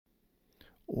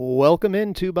Welcome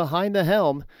into Behind the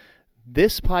Helm.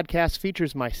 This podcast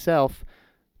features myself,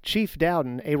 Chief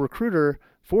Dowden, a recruiter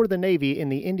for the Navy in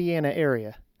the Indiana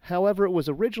area. However, it was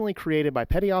originally created by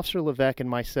Petty Officer Levesque and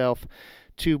myself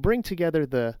to bring together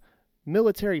the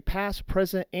military past,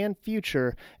 present, and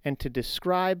future, and to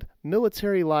describe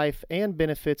military life and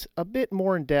benefits a bit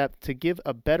more in depth to give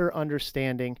a better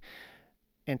understanding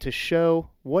and to show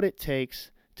what it takes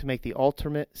to make the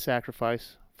ultimate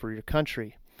sacrifice for your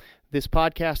country. This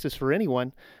podcast is for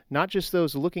anyone, not just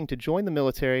those looking to join the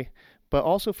military, but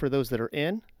also for those that are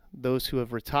in, those who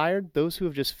have retired, those who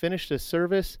have just finished a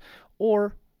service,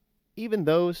 or even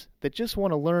those that just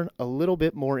want to learn a little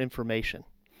bit more information.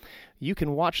 You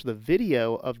can watch the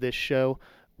video of this show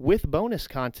with bonus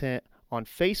content on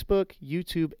Facebook,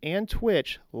 YouTube, and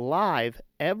Twitch live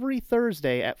every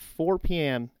Thursday at 4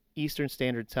 p.m. Eastern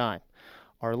Standard Time.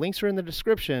 Our links are in the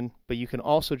description, but you can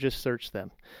also just search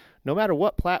them. No matter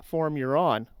what platform you're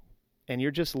on, and you're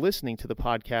just listening to the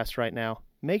podcast right now,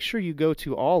 make sure you go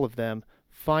to all of them,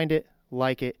 find it,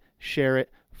 like it, share it,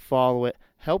 follow it.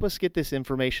 Help us get this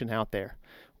information out there.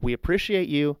 We appreciate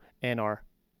you and are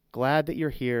glad that you're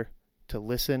here to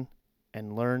listen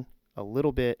and learn a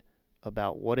little bit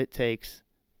about what it takes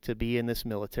to be in this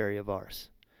military of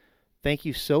Thank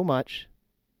you so much.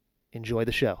 Enjoy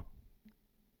the show.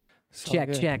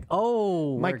 Check.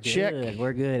 Oh, Mic we're check. good.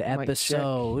 We're good. Mic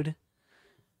Episode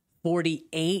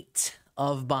 48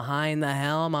 of Behind the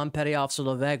Helm. I'm Petty Officer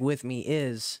Levesque. With me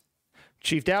is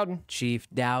Chief Dowden, Chief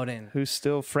Dowden. who's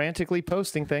still frantically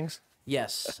posting things.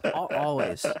 Yes,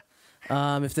 always.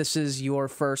 If this is your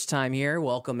first time here,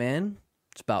 welcome in.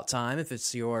 It's about time. If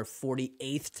it's your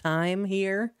 48th time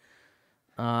here,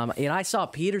 and I saw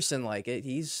Peterson like it.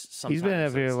 He's been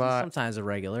up here a lot. Sometimes a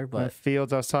regular, but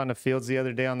Fields, I was talking to Fields the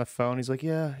other day on the phone. He's like,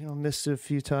 yeah, missed it a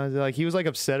few times. Like, he was like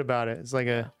upset about it. It's like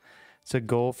it's a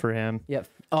goal for him. yep.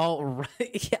 Oh,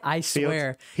 right. Yeah, I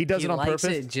swear He does it on likes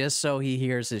purpose? it just so he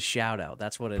hears his shout out.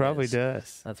 That's what it Probably is.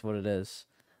 does. That's what it is.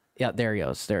 Yeah, there he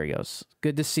goes. There he goes.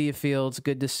 Good to see you, Fields.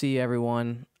 Good to see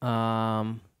everyone.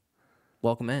 Welcome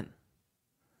in.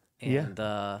 And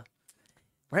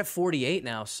we're at 48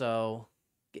 now, so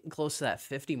getting close to that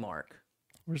 50 mark.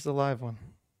 Where's the live one?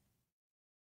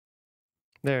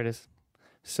 There it is.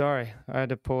 Sorry, I had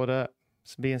to pull it up.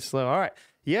 It's being slow. All right.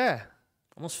 Yeah.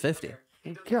 Almost 50.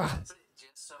 God.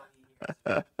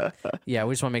 Yeah,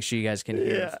 we just want to make sure you guys can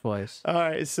hear his voice. All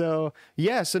right. So,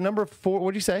 number 4,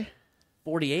 what'd you say?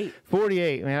 48.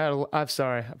 48. Man, I'm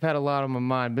sorry. I've had a lot on my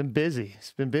mind. Been busy.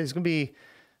 It's been busy. It's going to be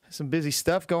some busy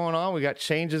stuff going on. We got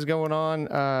changes going on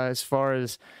as far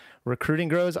as recruiting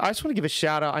grows. I just want to give a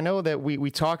shout out. I know that we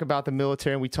talk about the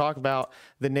military and we talk about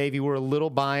the Navy. We're a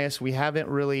little biased. We haven't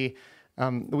really,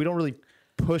 we don't really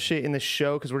push it in the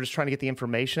show because we're just trying to get the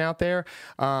information out there.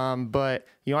 But,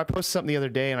 I posted something the other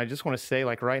day and I just want to say,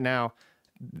 like, right now,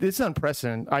 it's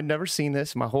unprecedented. I've never seen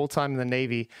this my whole time in the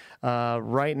Navy.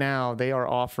 Right now, they are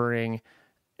offering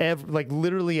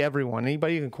literally everyone,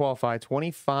 anybody who can qualify,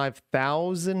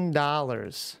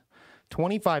 $25,000.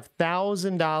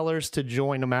 $25,000 to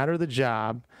join, no matter the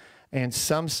job, and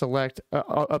some select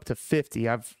up to 50.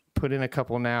 I've put in a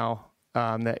couple now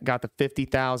that got the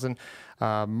 50,000.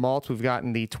 Malt, we've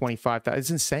gotten the 25,000. It's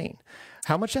insane.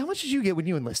 How much did you get when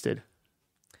you enlisted?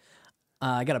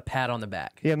 I got a pat on the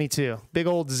back. Yeah, me too. Big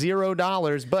old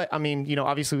 $0. But I mean,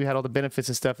 obviously we had all the benefits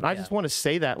and stuff. And I just want to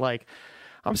say that, like,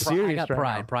 I'm serious. I got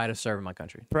right pride of serving my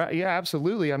country. Yeah,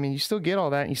 absolutely. I mean, you still get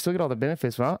all that and you still get all the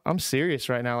benefits. Well, I'm serious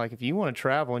right now. Like, if you want to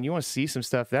travel and you want to see some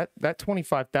stuff, that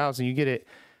 25,000, you get it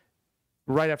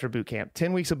right after boot camp.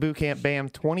 10 weeks of boot camp, bam,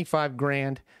 25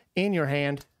 grand in your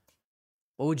hand.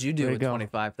 What would you do There you with go.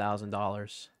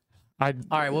 $25,000? All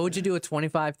right, what would you do with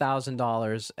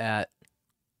 $25,000 at?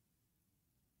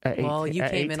 Well, you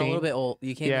came in a little bit old.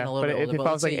 You came in a little bit older. If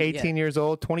I was like 18 years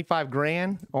old, 25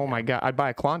 grand, oh my God, I'd buy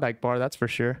a Klondike bar, that's for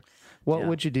sure. What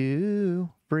would you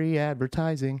do? Free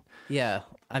advertising. Yeah,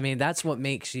 I mean, that's what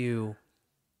makes you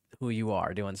who you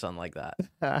are, doing something like that.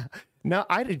 No,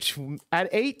 I did at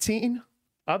 18.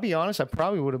 I'll be honest, I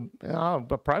probably would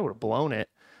have blown it.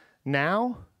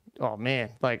 Now, oh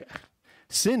man, like,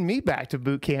 send me back to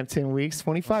boot camp 10 weeks,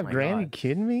 25 grand. God. You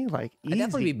kidding me? Like, I'd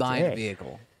definitely be buying day. a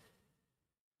vehicle.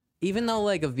 Even though,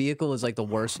 like, a vehicle is like the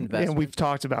worst investment. And we've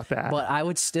talked about that. But I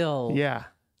would still. Yeah.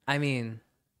 I mean.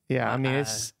 Yeah, I mean,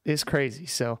 it's crazy.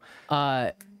 So,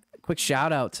 quick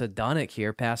shout out to Dunnick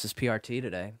here, passed his PRT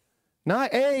today.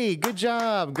 Hey, good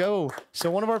job. Go.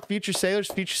 So one of our future sailors,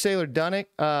 Future Sailor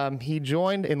Dunnick, he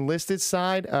joined enlisted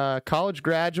side, college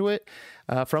graduate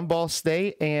from Ball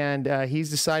State, and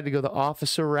he's decided to go the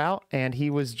officer route, and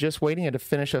he was just waiting to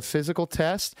finish a physical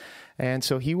test, and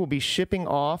so he will be shipping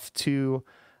off to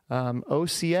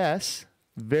OCS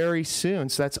very soon.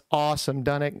 So that's awesome,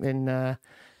 Dunnick. And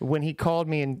when he called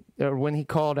me, when he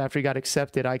called after he got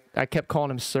accepted, I kept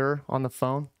calling him sir on the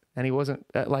phone. And he wasn't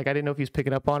I didn't know if he was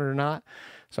picking up on it or not.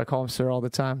 So I call him sir all the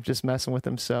time, just messing with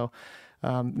him. So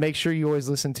make sure you always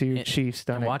listen to your chiefs,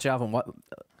 Dunnick. And watch out for him.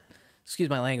 Excuse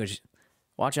my language.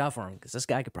 Watch out for him because this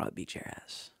guy could probably beat your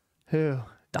ass. Who?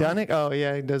 Dunnick? Oh,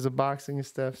 yeah, he does the boxing and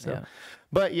stuff. So, yeah.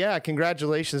 But yeah,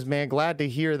 congratulations, man. Glad to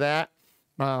hear that.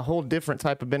 Whole different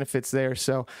type of benefits there.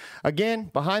 So again,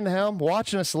 behind the helm,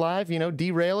 watching us live,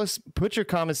 derail us, put your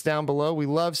comments down below. We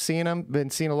love seeing them.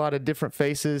 Been seeing a lot of different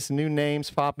faces, new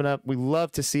names popping up. We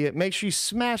love to see it. Make sure you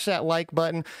smash that like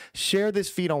button, share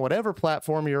this feed on whatever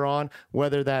platform you're on,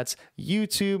 whether that's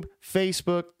YouTube,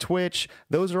 Facebook, Twitch.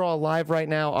 Those are all live right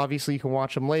now. Obviously you can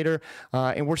watch them later.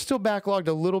 And we're still backlogged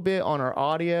a little bit on our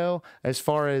audio as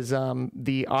far as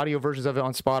the audio versions of it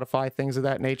on Spotify, things of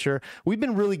that nature. We've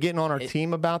been really getting on our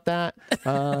team about that,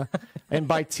 and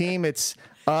by team it's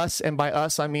us, and by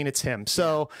us I mean it's him.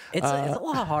 So it's a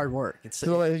lot of hard work.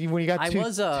 So when you got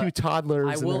two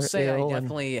toddlers, I will say I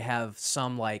definitely have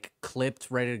some clipped,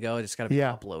 ready to go. It's got to be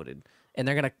uploaded, and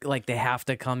they're gonna they have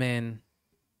to come in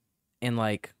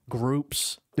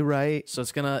groups, right? So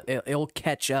it'll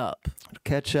catch up.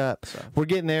 So. We're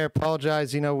getting there.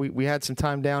 Apologize. We had some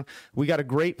time down. We got a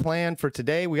great plan for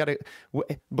today. We got to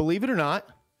believe it or not.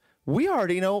 We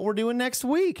already know what we're doing next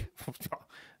week.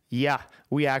 Yeah,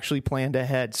 we actually planned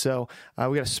ahead. So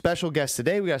we got a special guest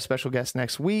today. We got a special guest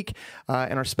next week.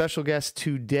 And our special guest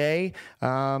today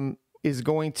is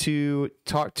going to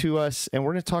talk to us, and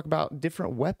we're going to talk about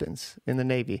different weapons in the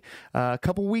Navy. A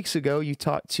couple weeks ago, you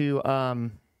talked to,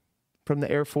 from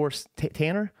the Air Force,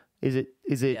 Tanner? Is it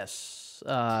yes.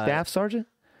 Staff Sergeant?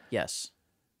 Yes.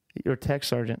 Or Tech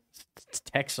Sergeant?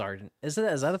 Tech Sergeant. Is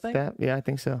that a thing? Yeah, I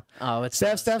think so. Oh, it's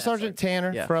Staff Sergeant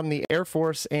Tanner from the Air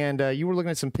Force, and you were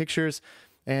looking at some pictures,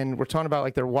 and we're talking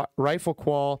about their rifle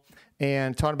qual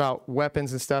and talking about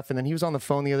weapons and stuff. And then he was on the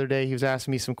phone the other day. He was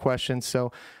asking me some questions.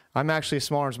 So I'm actually a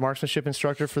small arms marksmanship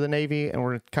instructor for the Navy, and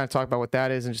we're going to kind of talk about what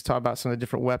that is and just talk about some of the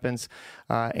different weapons.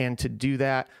 And to do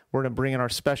that, we're going to bring in our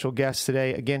special guest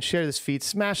today. Again, share this feed,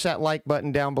 smash that like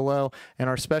button down below. And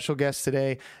our special guest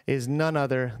today is none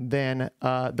other than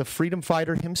the freedom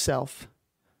fighter himself,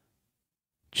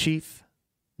 Chief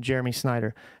Jeremy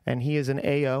Snyder. And he is an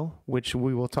AO, which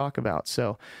we will talk about.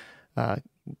 So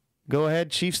go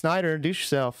ahead, Chief Snyder, introduce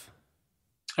yourself.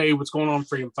 Hey, what's going on,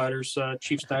 freedom fighters?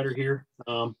 Chief Snyder here.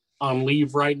 On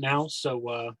leave right now,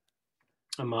 so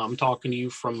I'm talking to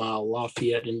you from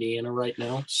Lafayette, Indiana, right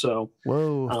now. So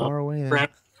whoa, far away. Then.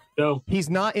 So he's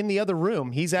not in the other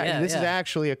room. He's this is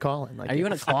actually a call-in. Are you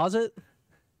in a closet?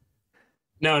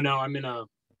 No.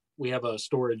 We have a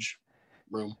storage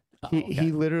room.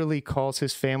 He literally calls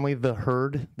his family the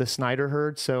herd, the Snyder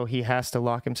herd. So he has to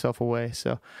lock himself away.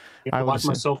 So I lock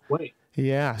myself away.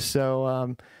 Yeah.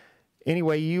 So.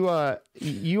 Anyway, you are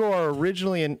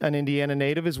originally an Indiana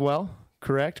native as well,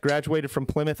 correct? Graduated from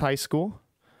Plymouth High School.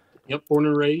 Yep, born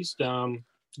and raised.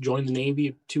 Joined the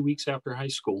Navy 2 weeks after high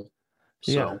school.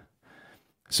 So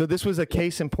this was a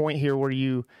case in point here where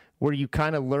you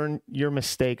kind of learn your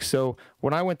mistakes. So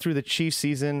when I went through the Chief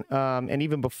season, and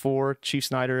even before, Chief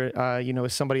Snyder,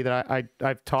 is somebody that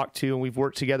I've talked to, and we've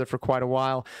worked together for quite a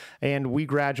while, and we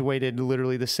graduated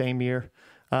literally the same year.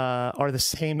 Are the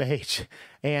same age,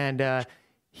 and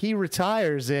he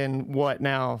retires in what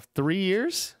now? 3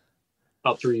 years?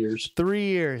 About 3 years. 3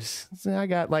 years. I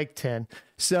got 10.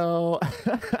 So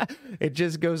it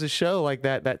just goes to show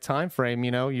that time frame.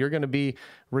 You're going to be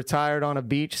retired on a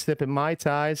beach, sipping Mai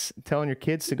Tais, telling your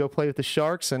kids to go play with the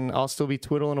sharks, and I'll still be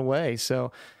twiddling away.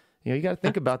 So. You got to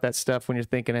think about that stuff when you're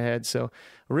thinking ahead. So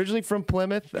originally from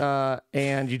Plymouth,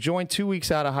 and you joined 2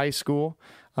 weeks out of high school,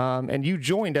 and you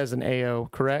joined as an AO,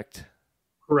 correct?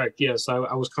 Correct, yes.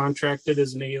 I was contracted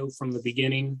as an AO from the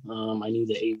beginning. I knew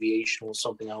that aviation was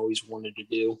something I always wanted to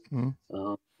do.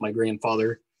 Mm-hmm. My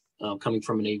grandfather, coming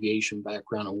from an aviation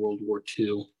background in World War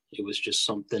II, it was just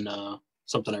something I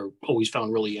always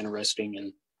found really interesting.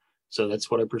 And so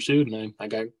that's what I pursued, and I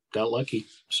got lucky.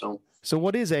 So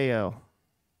what is AO?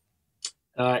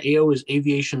 AO is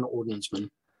Aviation Ordnanceman.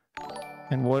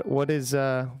 And what is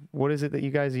it that you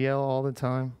guys yell all the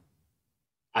time?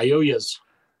 IOYAs.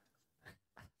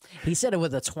 He said it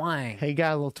with a twang. He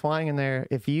got a little twang in there.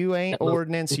 If you ain't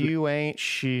ordnance, you ain't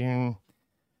shooting.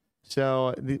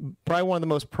 So probably one of the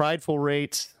most prideful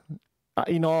rates,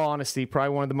 in all honesty,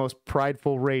 probably one of the most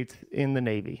prideful rates in the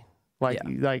Navy. Like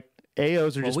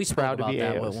AOs are just proud to be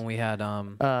AOs. When we had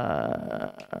one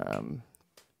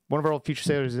of our old future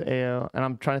sailors is AO, and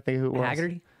I'm trying to think who it was.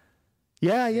 Haggerty.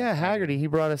 Yeah, Haggerty. He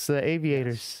brought us the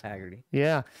aviators. Yes, Haggerty.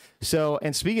 Yeah. So,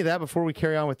 and speaking of that, before we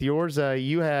carry on with yours,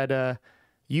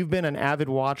 you've been an avid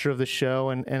watcher of the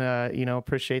show, and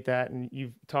appreciate that. And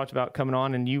you've talked about coming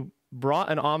on, and you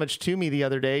brought an homage to me the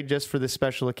other day just for this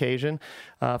special occasion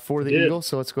for the Eagle.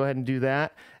 So let's go ahead and do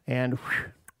that. And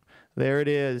there it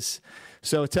is.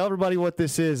 So tell everybody what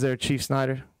this is there, Chief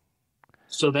Snyder.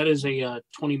 So that is a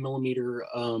 20 millimeter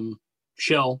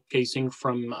shell casing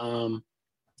from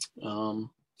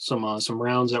some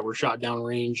rounds that were shot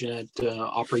downrange at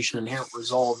Operation Inherent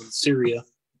Resolve in Syria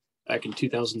back in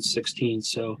 2016.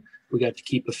 So we got to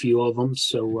keep a few of them.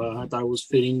 So I thought it was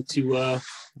fitting to.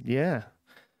 Yeah.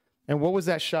 And what was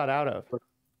that shot out of?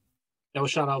 That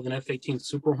was shot out of an F-18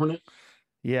 Super Hornet.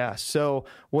 Yeah. So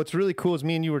what's really cool is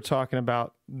me and you were talking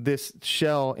about this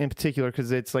shell in particular,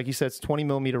 because it's, like you said, it's 20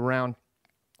 millimeter round.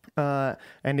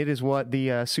 And it is what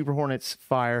the Super Hornets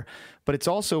fire, but it's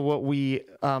also what we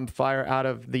fire out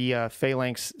of the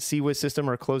Phalanx CWIS system,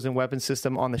 or closed-in weapon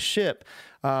system on the ship.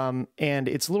 And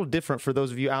it's a little different for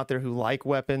those of you out there who like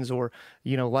weapons or,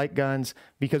 like guns,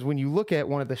 because when you look at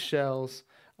one of the shells,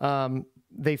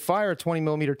 they fire a 20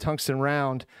 millimeter tungsten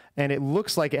round, and it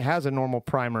looks like it has a normal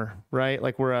primer, right?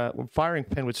 Like where a firing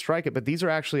pin would strike it, but these are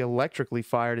actually electrically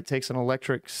fired. It takes an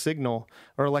electric signal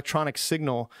or electronic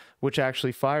signal, which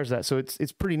actually fires that. So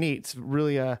it's pretty neat. It's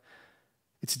really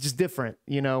it's just different,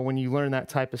 when you learn that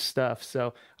type of stuff.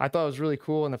 So I thought it was really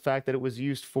cool, and the fact that it was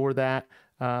used for that,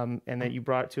 and that you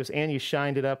brought it to us, and you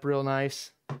shined it up real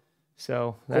nice.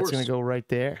 So that's going to go right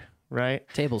there, right?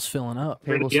 Table's filling up.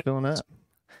 Filling up.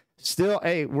 Still,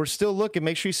 hey, we're still looking.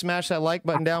 Make sure you smash that like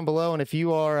button down below. And if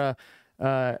you are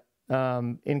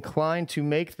inclined to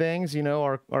make things,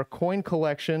 our coin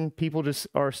collection, people just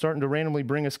are starting to randomly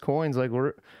bring us coins. Like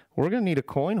we're going to need a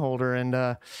coin holder. And,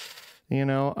 I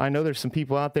know there's some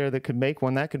people out there that could make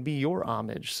one. That could be your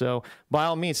homage. So by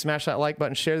all means, smash that like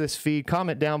button, share this feed,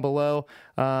 comment down below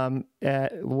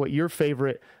at what your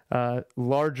favorite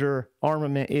larger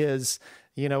armament is.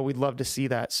 We'd love to see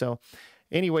that. So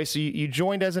anyway, so you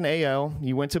joined as an AO,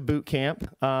 you went to boot camp,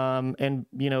 and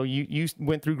you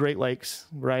went through Great Lakes,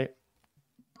 right?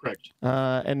 Correct.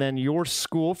 And then your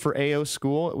school for AO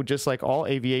school, just like all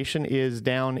aviation, is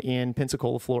down in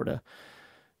Pensacola, Florida.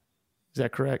 Is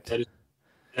that correct?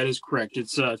 That is correct.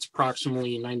 It's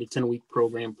approximately a 9 to 10 week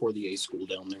program for the A school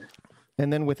down there.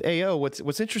 And then with AO,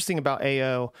 what's interesting about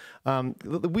AO,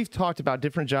 we've talked about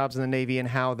different jobs in the Navy and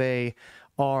how they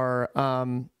are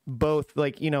both,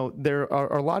 like, there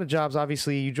are a lot of jobs.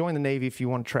 Obviously, you join the Navy if you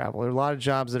want to travel. There are a lot of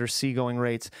jobs that are seagoing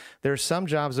rates. There are some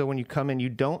jobs, though, when you come in, you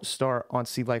don't start on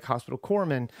sea, like hospital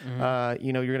corpsman. Mm-hmm.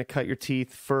 You're going to cut your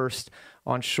teeth first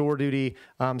on shore duty,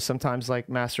 sometimes like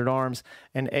master at arms.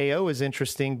 And AO is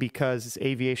interesting because it's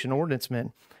aviation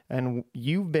ordnanceman. And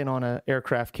you've been on an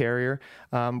aircraft carrier.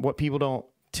 What people don't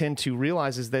tend to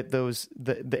realize is that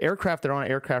the aircraft that are on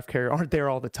an aircraft carrier aren't there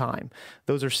all the time.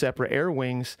 Those are separate air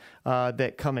wings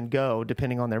that come and go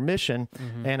depending on their mission.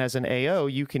 Mm-hmm. And as an AO,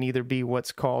 you can either be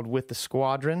what's called with the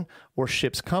squadron or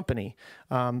ship's company.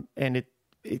 And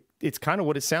it's kind of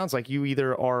what it sounds like. You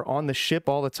either are on the ship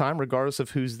all the time, regardless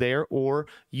of who's there, or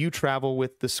you travel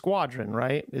with the squadron,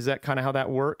 right? Is that kind of how that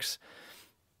works?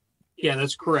 Yeah,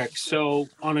 that's correct. So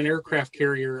on an aircraft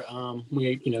carrier,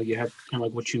 you have kind of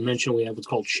like what you mentioned, we have what's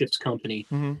called ship's company.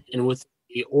 Mm-hmm. And with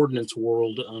the ordnance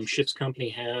world, ship's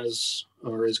company is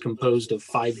composed of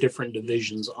 5 different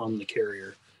divisions on the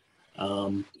carrier.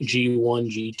 G1,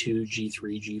 G2,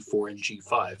 G3, G4, and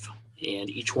G5. And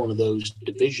each one of those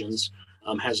divisions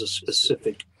has a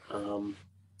specific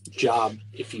job,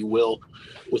 if you will,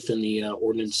 within the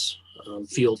ordnance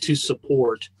field to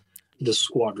support the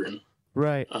squadron.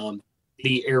 Right.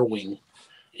 The air wing,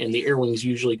 and the air wing is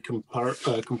usually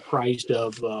comprised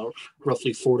of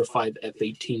roughly 4 to 5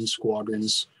 F-18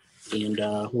 squadrons and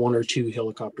 1 or 2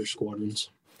 helicopter squadrons.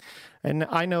 And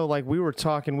I know, like we've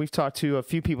talked to a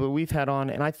few people that we've had on,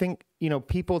 and I think,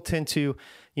 people tend to,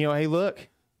 hey, look,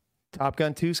 Top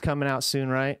Gun 2's coming out soon,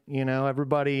 right?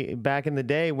 Everybody back in the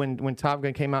day when Top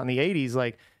Gun came out in the 80s,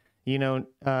 like,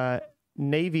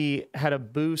 Navy had a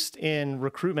boost in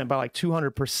recruitment by like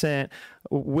 200%,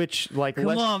 which but like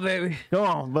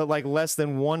less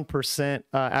than 1%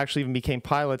 actually even became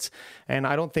pilots. And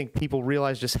I don't think people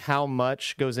realize just how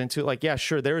much goes into it. Like, yeah,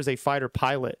 sure, there is a fighter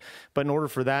pilot, but in order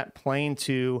for that plane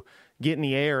to get in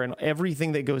the air and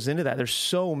everything that goes into that. There's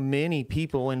so many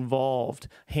people involved,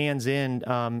 hands in,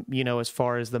 as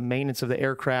far as the maintenance of the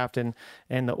aircraft and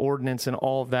the ordnance and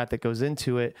all of that goes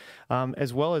into it,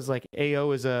 as well as like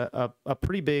AO is a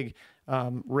pretty big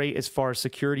rate as far as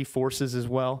security forces as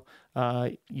well.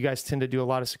 You guys tend to do a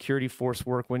lot of security force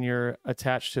work when you're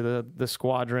attached to the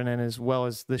squadron and as well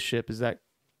as the ship. Is that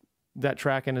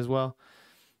tracking as well?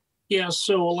 Yeah,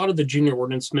 so a lot of the junior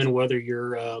ordnancemen, whether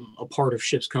you're a part of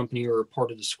ship's company or a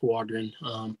part of the squadron,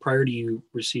 prior to you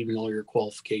receiving all your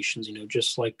qualifications,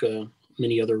 just like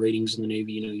many other ratings in the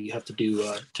Navy, you have to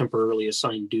do temporarily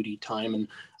assigned duty time. And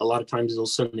a lot of times they'll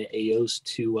send the AOs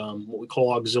to what we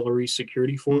call auxiliary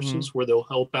security forces, where they'll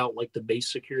help out like the base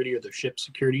security or the ship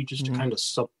security just to kind of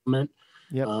supplement.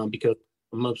 Because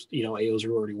most, AOs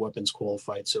are already weapons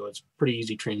qualified. So it's pretty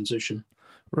easy transition.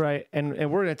 Right. And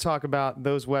we're going to talk about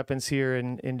those weapons here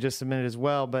in just a minute as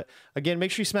well. But again,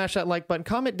 make sure you smash that like button.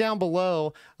 Comment down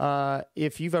below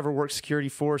if you've ever worked security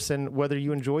force and whether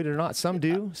you enjoyed it or not. Some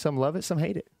do, some love it, some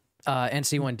hate it.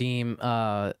 NC1 Deem,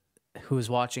 who is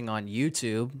watching on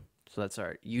YouTube, so that's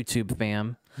our YouTube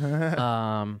fam,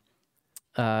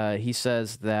 he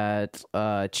says that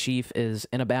Chief is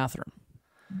in a bathroom.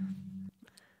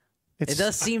 It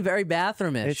does seem very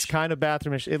bathroomish. It's kind of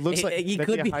bathroomish. It looks like he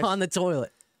could be on the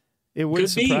toilet. It wouldn't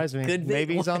surprise me.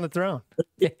 Maybe he's on the throne.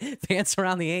 Pants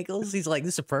around the ankles. He's like,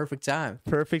 this is a perfect time.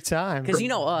 Perfect time. Because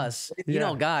us,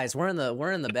 guys, we're in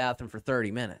the bathroom for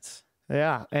 30 minutes.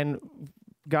 Yeah, and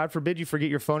God forbid you forget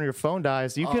your phone or your phone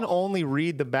dies. You can only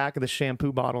read the back of the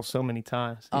shampoo bottle so many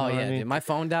times. You know what I mean? Dude, my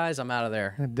phone dies, I'm out of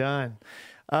there. Done.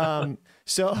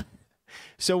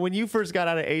 So when you first got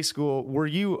out of A school, were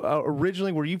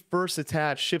you first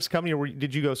attached ship's company, or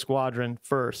did you go squadron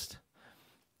first?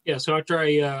 Yeah, so after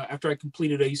I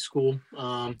completed A school,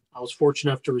 I was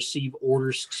fortunate enough to receive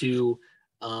orders to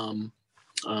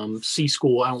C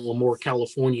school out in Lemoore,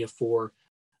 California for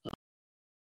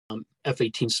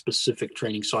F-18 specific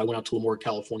training. So I went out to Lemoore,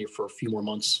 California for a few more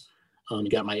months and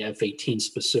got my F-18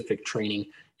 specific training,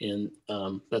 and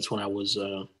that's when I was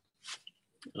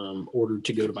ordered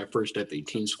to go to my first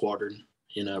F-18 squadron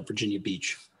in Virginia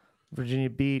Beach. Virginia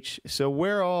Beach. So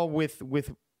we're all with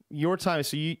your time.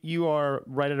 So you are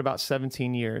right at about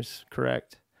 17 years,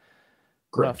 correct?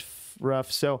 Correct.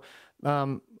 Rough. So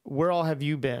where all have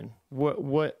you been?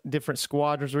 What different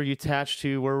squadrons were you attached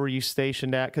to? Where were you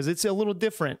stationed at? Because it's a little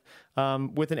different.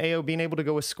 With an AO being able to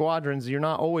go with squadrons, you're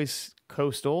not always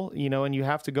coastal, and you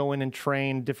have to go in and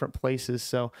train different places.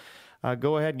 So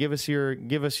go ahead, give us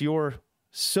your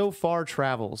so far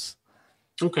travels.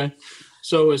 Okay.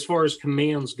 So as far as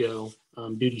commands go,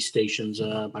 duty stations,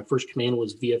 my first command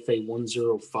was VFA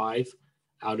 105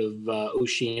 out of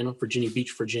Oceana, Virginia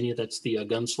Beach, Virginia. That's the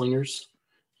gunslingers.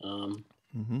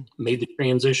 Made the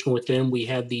transition with them. We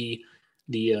had the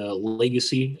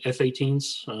legacy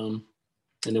F-18s, and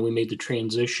then we made the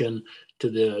transition to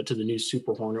the new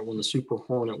Super Hornet when the Super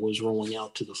Hornet was rolling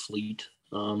out to the fleet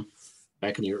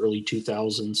back in the early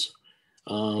 2000s.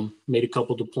 Made a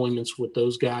couple deployments with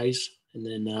those guys, and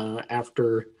then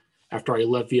after I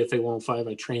left VFA 105,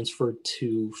 I transferred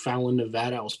to Fallon,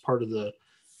 Nevada. I was part of the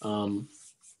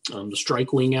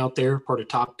strike wing out there, part of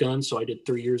Top Gun. So I did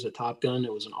 3 years at Top Gun.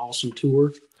 It was an awesome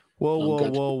tour.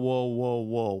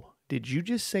 Whoa. Did you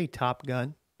just say Top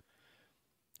Gun?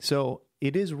 So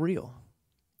it is real.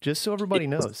 Just so everybody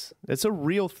knows. It's a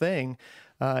real thing.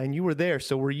 And you were there.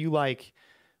 So were you like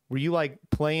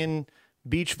playing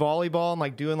beach volleyball and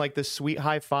like doing like the sweet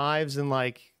high fives and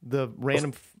like the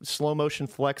random slow motion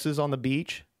flexes on the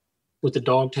beach with the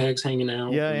dog tags hanging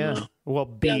out? Yeah. Well,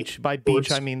 beach. By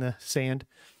beach, I mean the sand.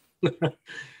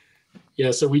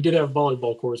 Yeah. So we did have a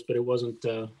volleyball course, but it wasn't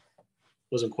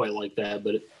quite like that,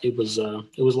 but it was a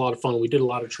lot of fun. We did a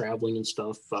lot of traveling and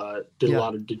stuff, did a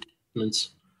lot of detachments,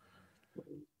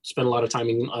 spent a lot of time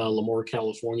in Lemoore,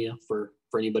 California. For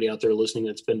anybody out there listening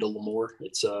that's been to Lemoore,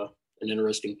 it's an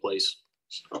interesting place.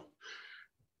 So. All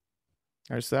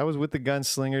right, so that was with the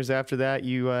gunslingers. After that,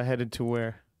 you headed to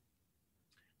where?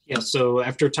 Yeah, so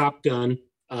after Top Gun,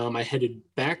 I headed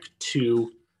back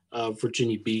to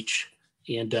Virginia Beach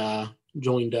and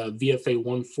joined VFA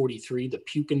 143, the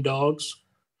Pukin Dogs.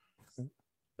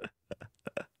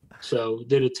 So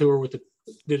did a tour with the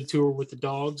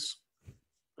dogs.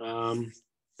 You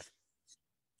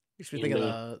should think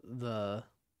of the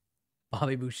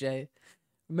Bobby Boucher.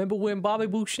 Remember when Bobby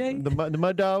Boucher? The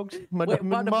Mud Dogs? Mud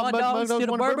Dogs did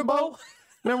a bourbon bowl?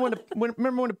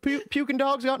 Remember when the puking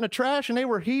dogs got in the trash and they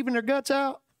were heaving their guts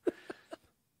out?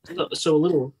 So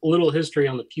a little history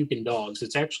on the Pukin Dogs.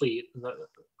 It's actually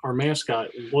our mascot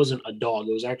wasn't a dog;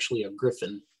 it was actually a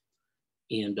griffin,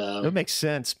 And that makes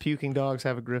sense. Puking dogs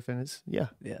have a griffin. Yeah.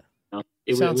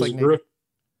 It Sounds was like griffin.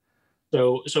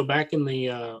 So back in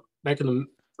the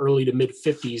early to mid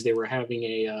 50s, they were having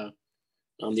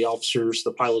the officers,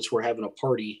 the pilots were having a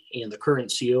party, and the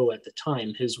current CO at the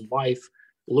time, his wife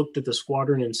looked at the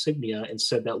squadron insignia and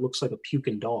said, "That looks like a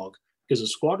puking dog," because the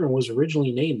squadron was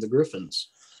originally named the Griffins,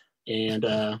 and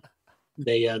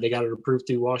they got it approved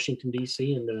through Washington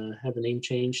D.C. and had the name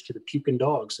changed to the Puking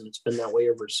Dogs, and it's been that way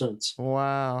ever since.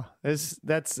 Wow, there's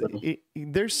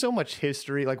so much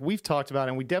history. Like we've talked about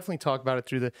it, and we definitely talked about it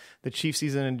through the chief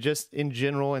season and just in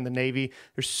general in the Navy.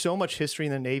 There's so much history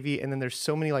in the Navy, and then there's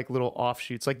so many like little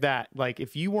offshoots like that. Like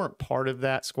if you weren't part of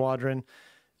that squadron,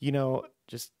 you know,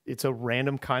 just it's a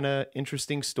random kind of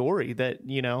interesting story that,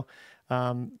 you know,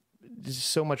 there's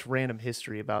so much random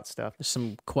history about stuff. There's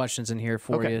some questions in here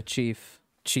for you, Chief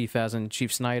as in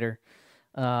Chief Snyder.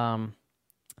 Were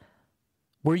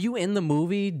you in the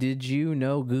movie? Did you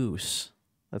know Goose?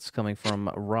 That's coming from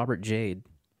Robert Jade.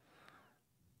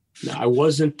 No, I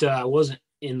wasn't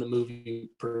in the movie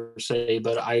per se,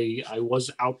 but I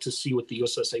was out to sea with the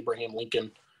USS Abraham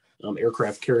Lincoln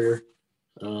aircraft carrier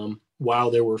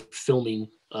while they were filming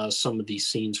some of these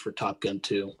scenes for Top Gun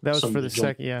 2. That was for the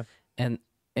second, yeah.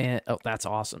 And oh, that's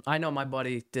awesome. I know my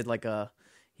buddy did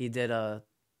a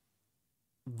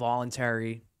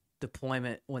voluntary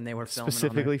deployment when they were filming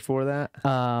specifically for that.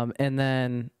 And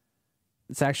then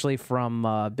it's actually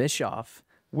from Bischoff.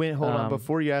 Hold on,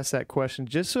 before you ask that question,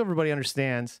 just so everybody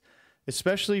understands,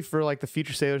 especially for like the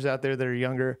future sailors out there that are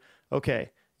younger.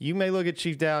 Okay, you may look at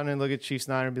Chief Dowden and look at Chief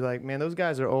Snyder and be like, man, those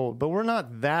guys are old, but we're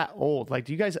not that old. Like,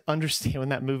 do you guys understand when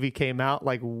that movie came out?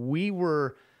 Like we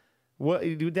were. What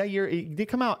that year? Did it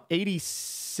come out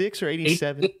 86 or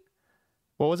 87?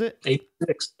 What was it?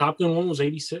 86. Top Gun 1 was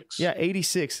 86. Yeah,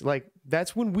 86. Like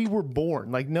that's when we were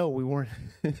born. Like no, we weren't.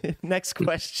 Next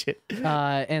question.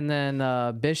 And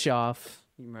then Bischoff,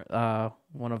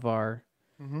 one of our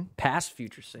past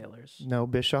future sailors. No,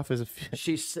 Bischoff is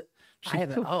she's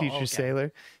a future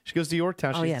sailor. She goes to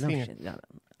Yorktown. Oh She's yeah, no,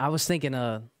 I was thinking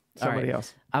somebody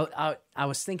else. I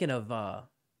was thinking of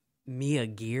Mia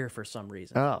Gear for some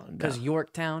reason. Oh, because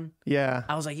Yorktown. Yeah,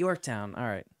 I was like Yorktown. All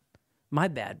right, my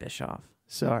bad, Bischoff.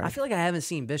 Sorry. I feel like I haven't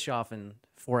seen Bischoff in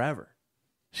forever.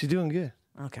 She's doing good.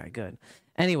 Okay, good.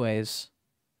 Anyways,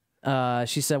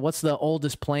 she said, "What's the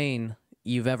oldest plane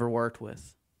you've ever worked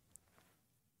with?"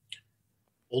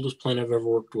 Oldest plane I've ever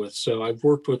worked with. So I've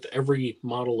worked with every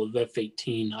model of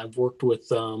F-18. I've worked with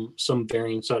some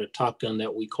variants out of Top Gun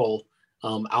that we call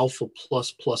Alpha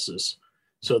Plus Pluses.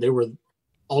 So they were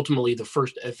ultimately the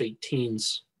first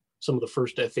F-18s, some of the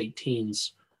first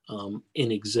F-18s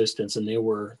in existence, and they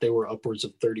were upwards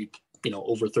of 30,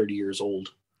 over 30 years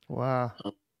old. Wow.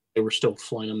 They were still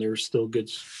flying them. They were still good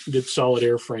solid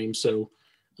airframe. So,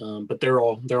 but they're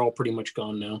all pretty much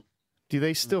gone now. Do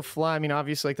they still fly? I mean,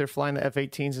 obviously, like they're flying the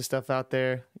F-18s and stuff out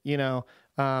there.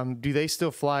 Do they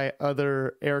still fly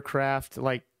other aircraft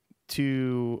like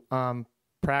to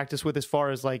practice with, as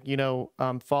far as like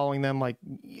following them? Like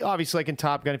obviously, like in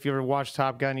Top Gun, if you ever watch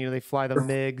Top Gun, they fly the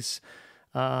MiGs,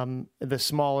 the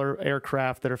smaller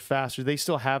aircraft that are faster. They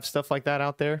still have stuff like that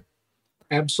out there.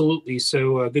 Absolutely.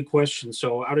 So good question.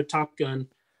 So out of Top Gun,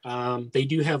 they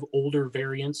do have older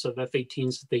variants of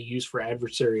F-18s that they use for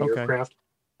adversary aircraft.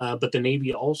 But the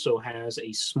Navy also has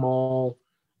a small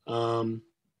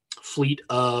fleet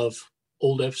of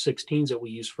old F-16s that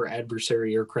we use for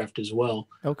adversary aircraft as well.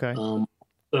 Okay.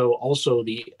 So also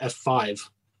the F-5,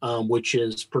 which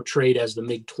is portrayed as the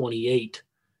MiG-28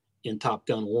 in Top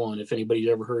Gun 1. If anybody's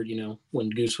ever heard, when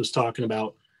Goose was talking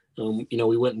about,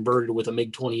 we went and birded with a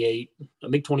MiG-28. A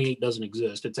MiG-28 doesn't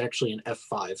exist. It's actually an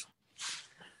F-5.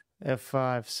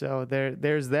 F-5. So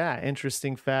there's that.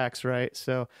 Interesting facts, right?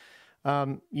 So,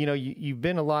 you've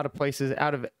been a lot of places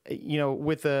out of,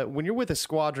 when you're with a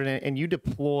squadron and you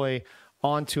deploy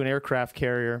onto an aircraft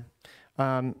carrier,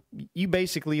 you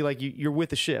basically you're with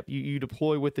the ship. You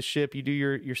deploy with the ship. You do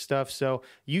your stuff. So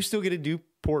you still get to do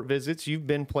port visits. You've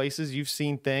been places. You've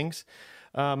seen things.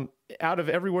 Out of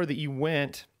everywhere that you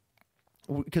went,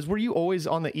 because were you always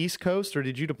on the East Coast, or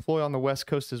did you deploy on the West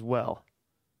Coast as well?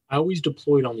 I always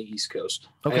deployed on the East Coast.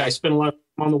 Okay. I spent a lot of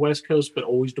time on the West Coast, but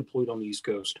always deployed on the East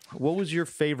Coast. What was your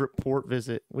favorite port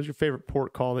visit? What was your favorite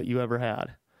port call that you ever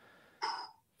had?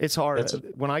 It's hard.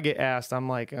 When I get asked, I'm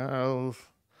like, oh.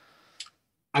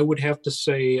 I would have to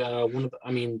say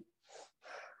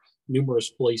numerous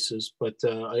places, but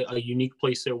a unique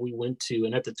place that we went to.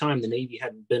 And at the time, the Navy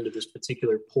hadn't been to this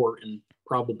particular port in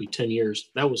probably 10 years.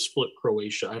 That was Split,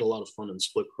 Croatia. I had a lot of fun in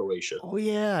Split, Croatia. Oh,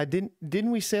 yeah.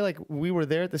 Didn't we say we were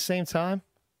there at the same time?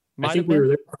 I think we were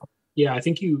there. Yeah, I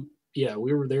think you Yeah,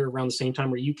 we were there around the same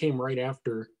time where you came right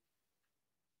after.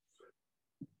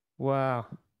 Wow.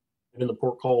 In the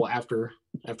port call after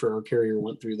our carrier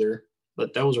went through there.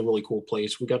 But that was a really cool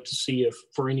place. We got to see, if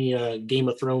for any Game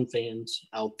of Thrones fans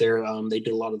out there, they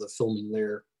did a lot of the filming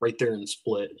there, right there in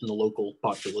Split, in the local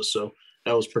populace. So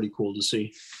that was pretty cool to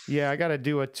see. Yeah, I got to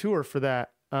do a tour for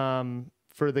that,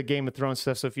 for the Game of Thrones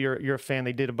stuff. So if you're a fan,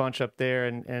 they did a bunch up there,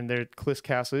 and they're at Cliffs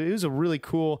Castle. It was a really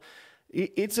cool.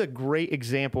 It's a great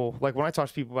example. Like when I talk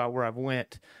to people about where I've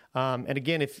went, and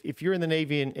again, if you're in the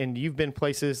Navy and you've been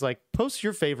places, like post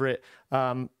your favorite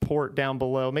port down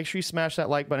below. Make sure you smash that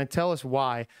like button and tell us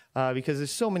why, because there's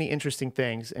so many interesting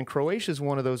things. And Croatia is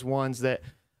one of those ones that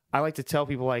I like to tell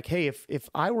people, like, hey, if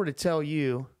I were to tell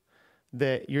you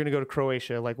that you're going to go to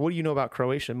Croatia, like, what do you know about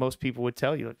Croatia? Most people would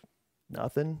tell you, like,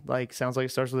 nothing. Like, sounds like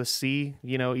it starts with a C,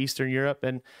 Eastern Europe.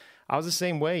 And I was the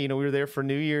same way. We were there for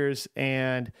New Year's,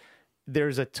 and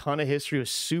there's a ton of history. It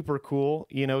was super cool.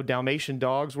 Dalmatian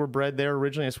dogs were bred there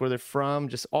originally. That's where they're from,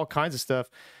 just all kinds of stuff.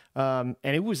 And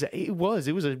it was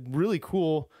a really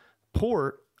cool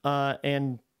port.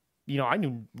 And, I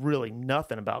knew really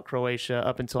nothing about Croatia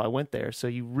up until I went there. So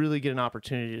you really get an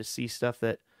opportunity to see stuff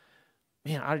that,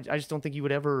 man, I just don't think you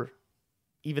would ever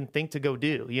even think to go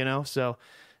do, So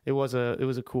it was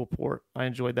a cool port. I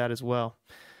enjoyed that as well.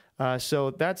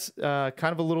 So that's kind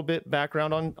of a little bit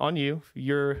background on you.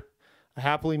 You're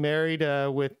happily married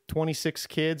with 26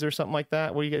 kids or something like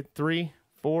that. What do you get? 3,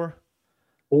 4?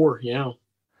 4, yeah.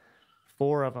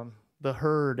 4 of them. The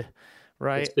herd,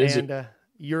 right? It's busy. And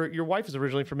your wife is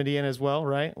originally from Indiana as well,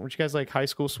 right? Weren't you guys like high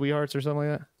school sweethearts or something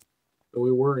like that?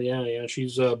 We were, yeah.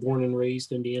 She's born and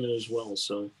raised Indiana as well,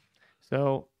 so.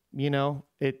 So,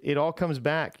 it all comes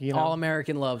back, All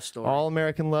American love story. All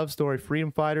American love story.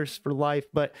 Freedom fighters for life.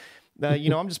 But,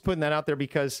 I'm just putting that out there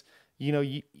because,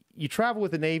 you travel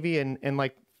with the Navy and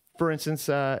like, for instance,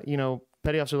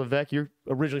 Petty Officer Levesque, you're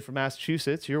originally from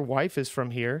Massachusetts. Your wife is from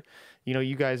here.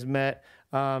 You guys met.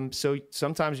 So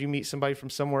sometimes you meet somebody from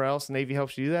somewhere else. The Navy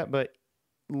helps you do that. But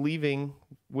leaving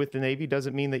with the Navy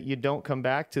doesn't mean that you don't come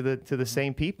back to the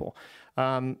same people.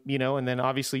 And then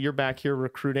obviously you're back here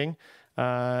recruiting.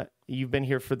 You've been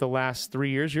here for the last 3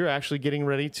 years. You're actually getting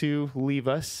ready to leave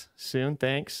us soon.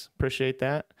 Thanks. Appreciate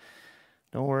that.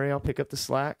 Don't worry, I'll pick up the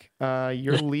slack.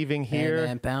 You're leaving here. Hey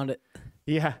man, pound it.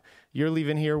 Yeah, you're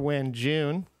leaving here when?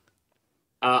 June.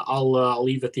 I'll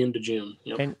leave at the end of June.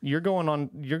 Yep. And you're going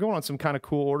on some kind of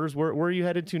cool orders. Where are you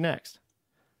headed to next?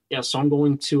 Yeah, so I'm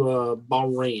going to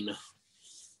Bahrain.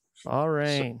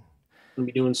 Bahrain. So I'm gonna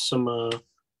be doing some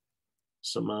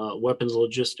weapons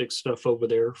logistics stuff over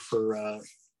there for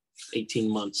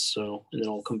 18 months. So, and then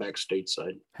I'll come back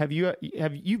stateside. Have you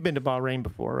been to Bahrain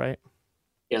before, right?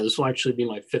 Yeah, this will actually be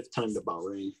my 5th time to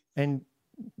Bahrain. And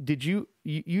did you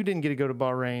didn't get to go to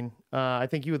Bahrain? I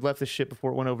think you had left the ship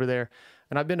before it went over there.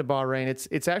 And I've been to Bahrain.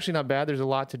 It's actually not bad. There's a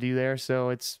lot to do there. So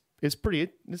it's a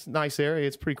nice area.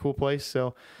 It's a pretty cool place.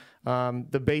 So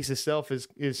the base itself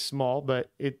is small,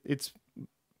 but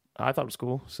I thought it was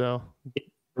cool. So it's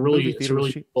a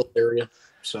really cool area.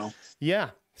 So yeah.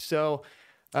 So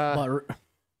There's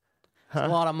a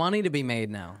lot of money to be made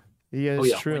now. Yeah,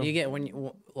 it's true.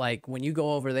 When you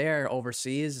go over there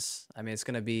overseas, I mean, it's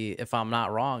going to be, if I'm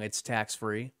not wrong, it's tax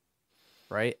free,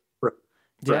 right?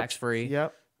 Tax free.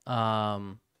 Yep.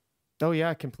 Oh yeah,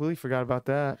 I completely forgot about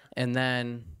that. And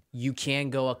then you can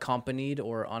go accompanied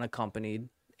or unaccompanied.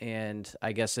 And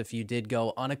I guess if you did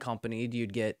go unaccompanied,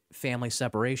 you'd get family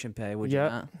separation pay, would you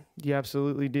not? You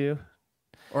absolutely do.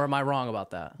 Or am I wrong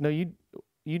about that? No, you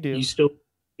do. You still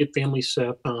get family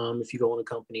SEP. If you go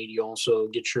unaccompanied, you also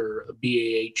get your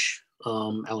BAH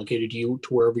allocated to you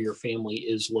to wherever your family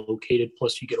is located.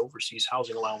 Plus, you get overseas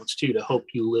housing allowance too to help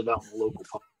you live out in the local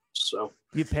populace. So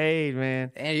you paid,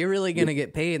 man. And you're really gonna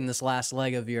get paid in this last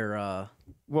leg of your.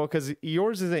 Well, because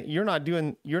yours isn't. You're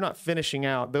not finishing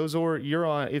out those, or you're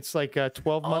on. It's like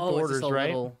 12-month orders,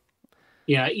 right?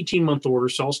 Yeah, 18-month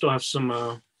orders. So I'll still have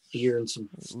some. Year and some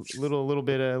little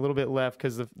bit left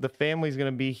because the family's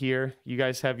going to be here. You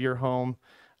guys have your home.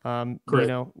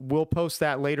 We'll post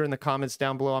that later in the comments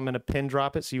down below. I'm going to pin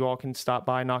drop it so you all can stop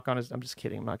by, knock on his. I'm just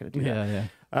kidding. I'm not going to do that.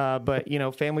 Yeah. But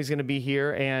family's going to be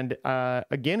here, and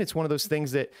again, it's one of those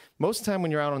things that most of the time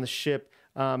when you're out on the ship,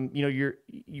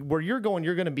 where you're going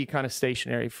to be kind of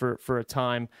stationary for a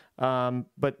time.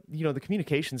 But the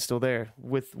communication's still there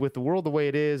with the world the way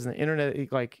it is, and the internet,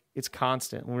 it's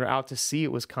constant. When we were out to sea,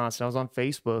 it was constant. I was on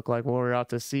Facebook, while we were out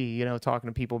to sea, talking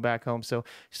to people back home. So you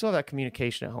still have that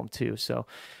communication at home too. So,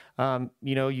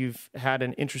 you've had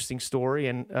an interesting story,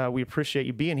 and we appreciate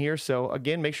you being here. So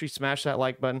again, make sure you smash that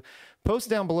like button.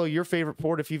 Post down below your favorite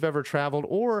port if you've ever traveled,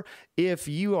 or if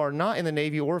you are not in the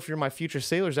Navy, or if you're my future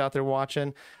sailors out there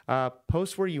watching,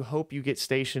 post where you hope you get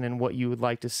stationed and what you would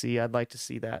like to see. I'd like to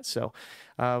see that. So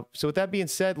with that being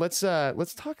said, let's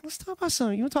talk about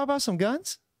some. You want to talk about some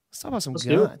guns? Let's talk about some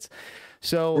guns.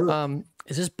 So,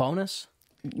 is this bonus?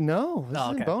 No, this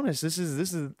isn't bonus. This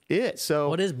is it. So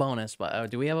what is bonus?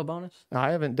 Do we have a bonus? I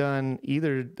haven't done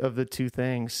either of the two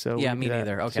things. So yeah, me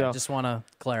neither. Okay, so, just want to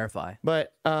clarify.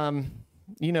 But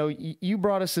you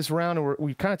brought us this round, and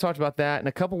we kind of talked about that. And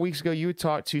a couple weeks ago, you had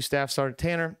talked to Staff Sergeant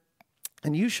Tanner,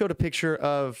 and you showed a picture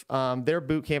of their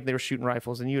boot camp. They were shooting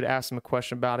rifles, and you had asked him a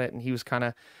question about it, and he was kind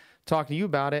of talking to you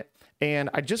about it.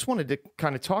 And I just wanted to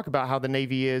kind of talk about how the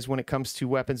Navy is when it comes to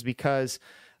weapons, because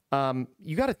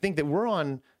you got to think that we're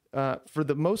on, for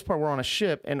the most part, we're on a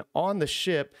ship, and on the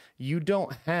ship, you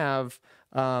don't have,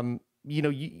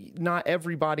 not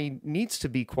everybody needs to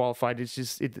be qualified. It's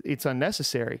just, it's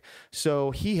unnecessary. So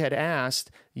he had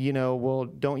asked, well,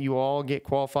 don't you all get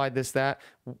qualified, this, that?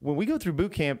 When we go through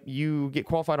boot camp, you get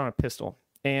qualified on a pistol.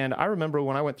 And I remember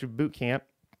when I went through boot camp,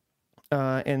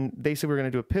 and they said we were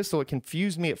going to do a pistol. It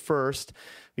confused me at first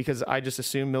because I just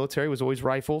assumed military was always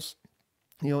rifles,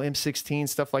 M16,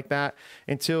 stuff like that,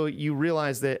 until you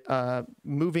realize that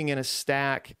moving in a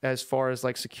stack as far as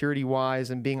like security wise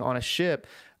and being on a ship,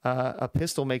 a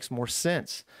pistol makes more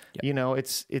sense. Yep.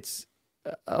 It's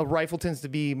a rifle tends to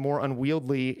be more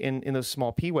unwieldy in those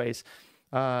small P-ways.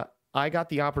 I got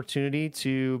the opportunity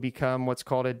to become what's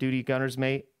called a duty gunner's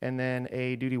mate and then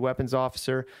a duty weapons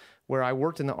officer, where I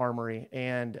worked in the armory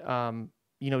and,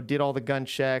 did all the gun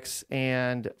checks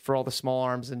and for all the small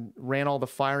arms and ran all the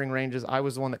firing ranges. I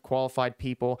was the one that qualified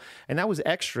people, and that was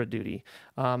extra duty.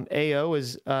 AO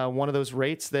is one of those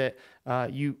rates that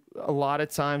a lot of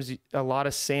times, a lot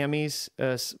of SAMIs,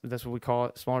 that's what we call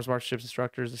it, Small Arms Marksmanship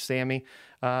Instructors, the SAMI,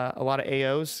 a lot of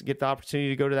AOs get the opportunity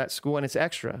to go to that school, and it's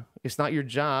extra. It's not your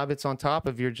job. It's on top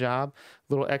of your job,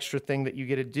 little extra thing that you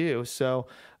get to do. So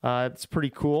it's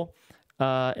pretty cool.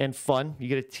 And fun. You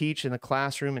get to teach in the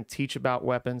classroom and teach about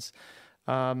weapons.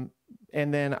 And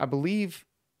then I believe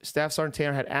Staff Sergeant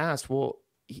Tanner had asked, well,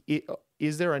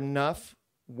 is there enough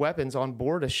weapons on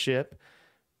board a ship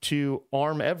to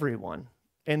arm everyone?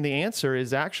 And the answer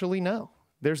is actually no.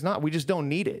 There's not. We just don't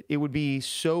need it. It would be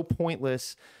so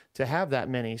pointless to have that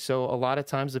many. So a lot of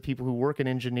times the people who work in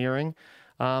engineering,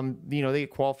 they get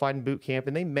qualified in boot camp,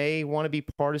 and they may want to be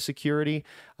part of security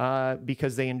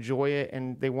because they enjoy it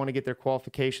and they want to get their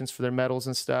qualifications for their medals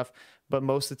and stuff. But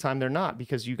most of the time they're not,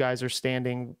 because you guys are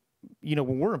standing,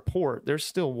 when we're in port, there's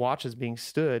still watches being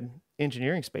stood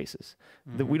engineering spaces.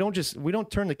 Mm-hmm. That we don't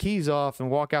turn the keys off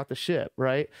and walk out the ship,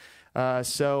 right?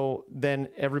 So then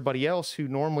everybody else who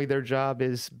normally their job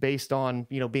is based on,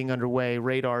 being underway,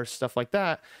 radar, stuff like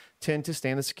that, tend to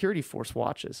stand the security force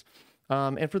watches.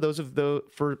 And for those of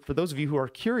you who are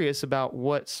curious about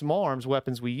what small arms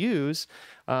weapons we use,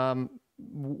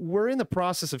 we're in the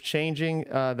process of changing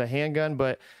the handgun,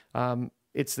 but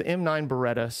it's the M9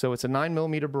 Beretta. So it's a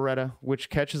 9mm Beretta, which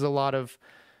catches a lot of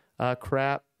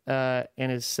crap and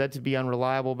is said to be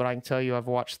unreliable. But I can tell you, I've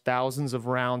watched thousands of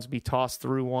rounds be tossed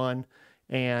through one,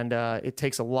 and it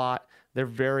takes a lot. They're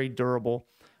very durable.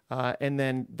 And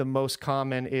then the most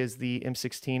common is the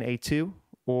M16A2,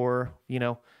 or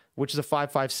which is a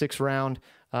 5.56 round,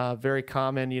 very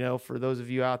common, for those of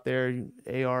you out there,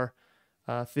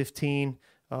 AR-15,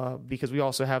 because we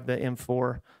also have the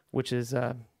M4, which is,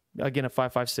 again, a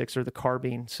 5.56, or the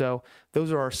carbine. So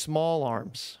those are our small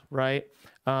arms, right?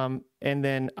 And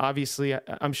then, obviously,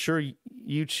 I'm sure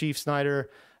you, Chief Snyder,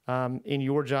 in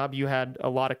your job, you had a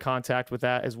lot of contact with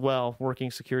that as well, working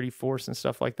security force and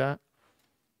stuff like that.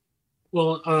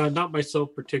 Well, not myself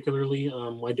particularly.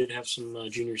 I did have some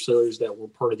junior sailors that were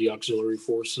part of the auxiliary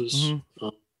forces, mm-hmm.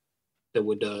 that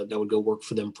would go work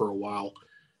for them for a while.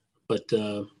 But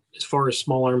as far as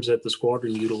small arms that the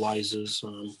squadron utilizes,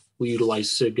 we utilize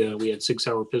SIG. We had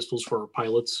 6-hour pistols for our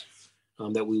pilots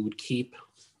that we would keep,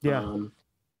 in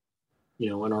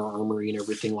our armory and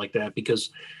everything like that.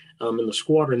 Because in the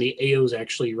squadron, the AOs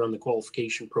actually run the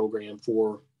qualification program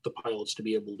for the pilots to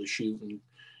be able to shoot. And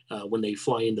when they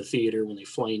fly into theater, when they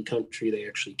fly in country, they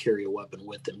actually carry a weapon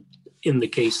with them in the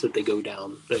case that they go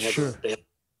down.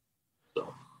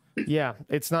 Yeah,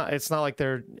 it's not like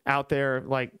they're out there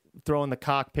like throwing the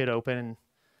cockpit open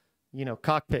and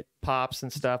cockpit pops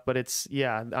and stuff. But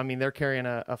they're carrying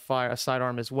a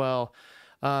sidearm as well.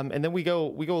 And then we go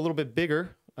a little bit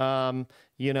bigger,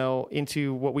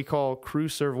 into what we call crew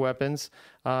serve weapons,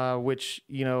 which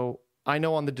I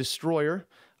know on the destroyer.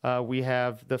 We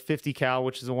have the 50 cal,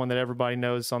 which is the one that everybody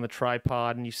knows on the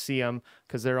tripod, and you see them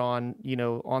because they're on,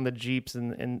 on the Jeeps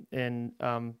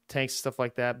and tanks, stuff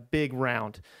like that. Big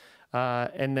round.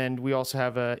 And then we also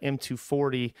have a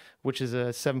M240, which is a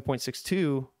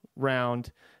 7.62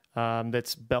 round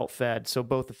that's belt fed. So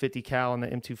both the 50 cal and the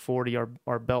M240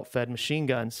 are belt fed machine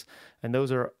guns, and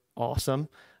those are awesome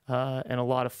and a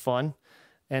lot of fun.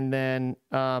 And then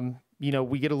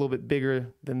we get a little bit bigger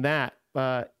than that.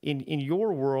 In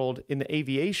your world, in the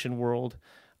aviation world,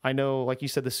 I know, like you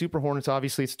said, the Super Hornets,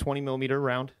 obviously it's 20 millimeter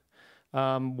round.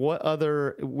 What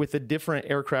other, with the different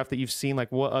aircraft that you've seen,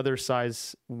 like what other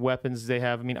size weapons they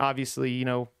have? I mean, obviously,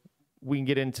 we can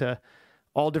get into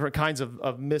all different kinds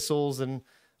of missiles and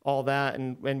all that,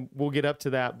 and we'll get up to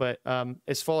that. But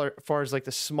as far as like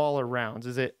the smaller rounds,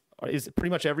 is it pretty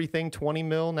much everything 20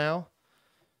 mil now?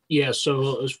 Yeah,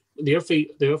 so the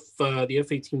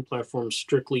F-18 platform is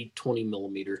strictly 20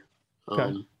 millimeter.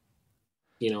 Okay.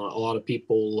 A lot of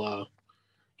people,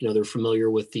 they're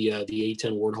familiar with the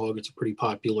A-10 Warthog. It's a pretty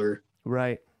popular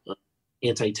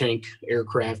anti-tank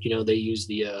aircraft. They use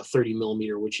the 30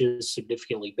 millimeter, which is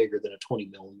significantly bigger than a 20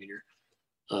 millimeter.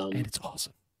 And it's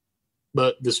awesome.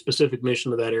 But the specific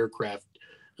mission of that aircraft,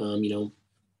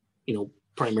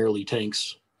 primarily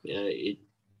tanks,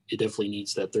 it definitely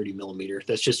needs that 30 millimeter.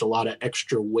 That's just a lot of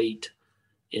extra weight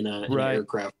in an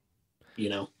aircraft,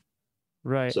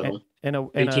 Right. So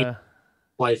and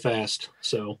fly fast.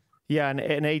 So yeah, and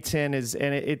an A-10 is,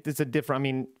 and it's a different. I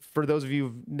mean, for those of you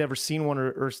who've never seen one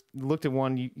or looked at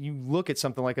one, you look at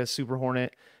something like a Super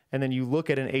Hornet, and then you look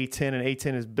at an A-10, and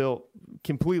A-10 is built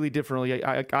completely differently.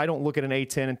 I don't look at an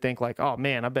A-10 and think like, oh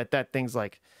man, I bet that thing's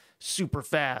like super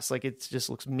fast. Like it just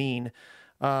looks mean.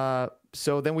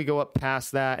 So then we go up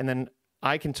past that, and then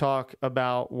I can talk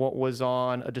about what was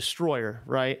on a destroyer,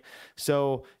 right?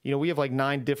 So, we have like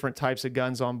 9 different types of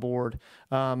guns on board.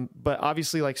 But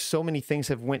obviously, like so many things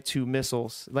have went to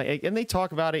missiles. And they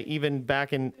talk about it even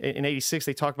back in 86,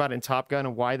 they talk about it in Top Gun,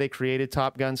 and why they created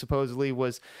Top Gun supposedly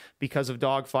was because of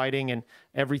dogfighting, and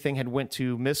everything had went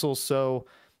to missiles. So,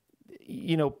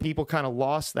 people kind of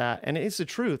lost that. And it's the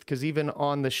truth, because even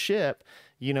on the ship,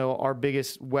 our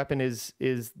biggest weapon is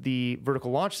the vertical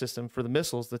launch system for the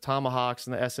missiles, the Tomahawks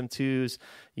and the SM-2s.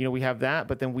 We have that,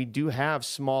 but then we do have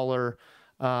smaller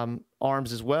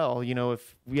arms as well.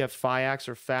 If we have FIACs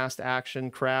or fast action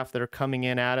craft that are coming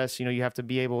in at us, you have to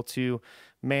be able to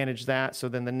manage that. So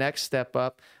then the next step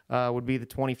up would be the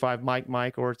 25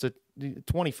 Mike, or it's a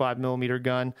 25 millimeter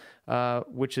gun,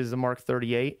 which is the Mark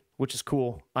 38, which is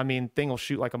cool. I mean, thing will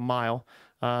shoot like a mile.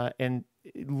 And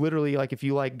literally, like if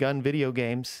you like gun video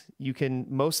games, you can,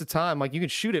 most of the time, like you can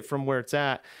shoot it from where it's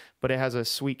at, but it has a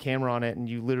sweet camera on it, and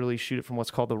you literally shoot it from what's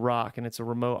called the Rock, and it's a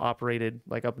remote operated,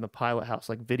 like up in the pilot house,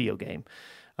 like video game.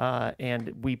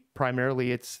 And we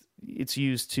primarily, it's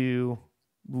used to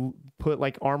put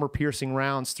like armor piercing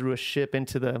rounds through a ship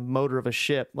into the motor of a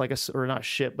ship, or not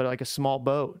ship, but like a small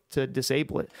boat to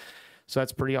disable it. So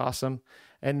that's pretty awesome.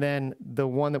 And then the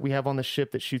one that we have on the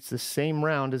ship that shoots the same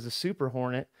round as the Super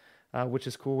Hornet, which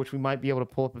is cool, which we might be able to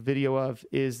pull up a video of,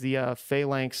 is the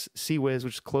Phalanx CIWS,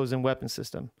 which is closed-in weapon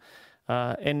system.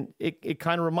 And it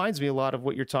kind of reminds me a lot of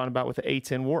what you're talking about with the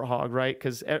A-10 Warthog, right?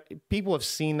 Because people have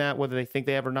seen that, whether they think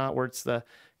they have or not, where it's the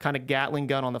kind of Gatling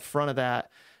gun on the front of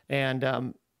that. And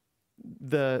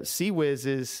the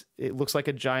CIWS it looks like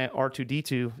a giant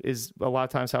R2-D2 is a lot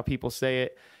of times how people say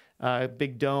it.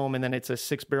 Big dome, and then it's a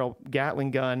 6-barrel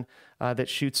Gatling gun that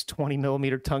shoots 20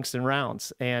 millimeter tungsten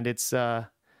rounds, and it's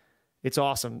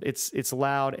awesome. It's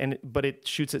loud, but it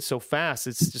shoots it so fast.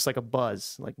 It's just like a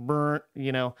buzz, like burnt,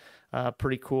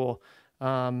 pretty cool.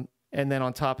 And then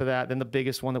on top of that, then the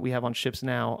biggest one that we have on ships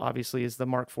now, obviously, is the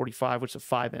Mark 45, which is a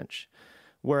 5-inch.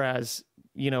 Whereas,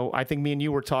 I think me and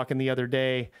you were talking the other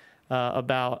day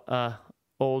about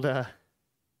old.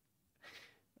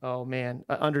 Oh man,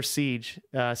 Under Siege,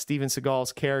 Steven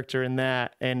Seagal's character in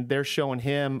that, and they're showing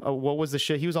him. What was the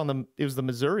ship? He was on it was the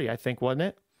Missouri, I think, wasn't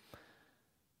it?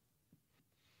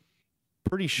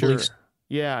 Pretty sure.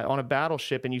 Yeah, on a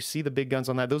battleship, and you see the big guns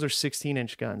on that. Those are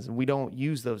 16-inch guns, and we don't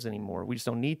use those anymore. We just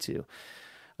don't need to.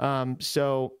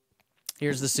 So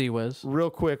here's the CIWS.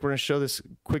 Real quick, we're going to show this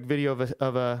quick video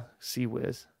of a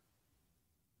CIWS.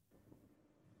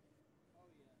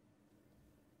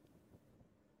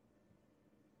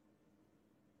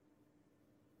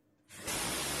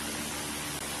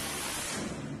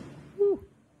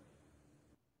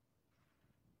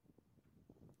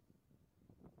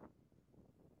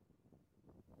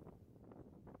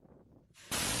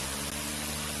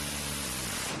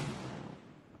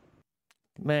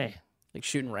 Man, like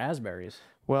shooting raspberries.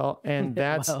 Well, and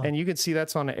that's and you can see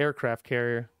that's on an aircraft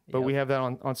carrier. but we have that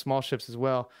on small ships as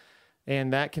well.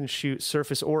 And that can shoot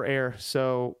surface or air.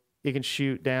 So it can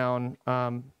shoot down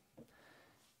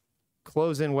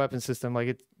close-in weapon system.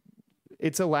 Like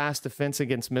it's a last defense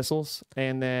against missiles.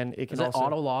 And then it can also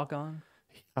auto lock on.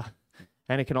 Yeah.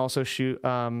 And it can also shoot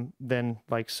then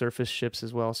like surface ships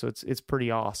as well. So it's pretty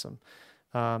awesome.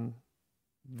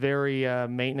 Very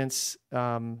maintenance.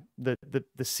 The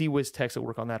CWIS techs that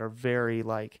work on that are very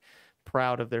like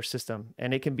proud of their system,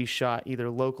 and it can be shot either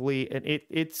locally, and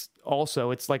it's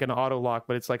like an auto lock,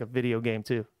 but it's like a video game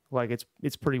too. Like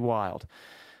it's pretty wild.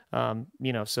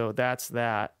 So that's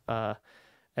that.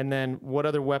 And then what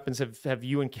other weapons have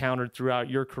you encountered throughout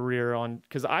your career on,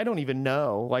 because I don't even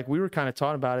know, like we were kind of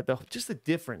talking about it though, just the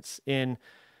difference in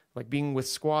like being with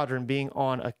squadron, being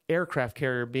on an aircraft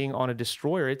carrier, being on a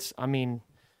destroyer.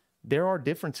 There are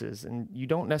differences, and you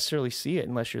don't necessarily see it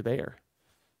unless you're there.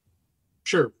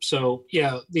 Sure. So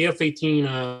yeah, the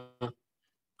F-18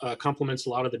 complements a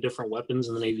lot of the different weapons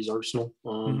in the Navy's arsenal.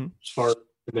 As far as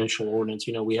conventional ordnance,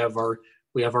 we have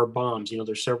our bombs.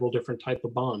 There's several different type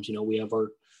of bombs. We have our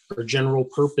general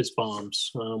purpose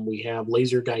bombs. We have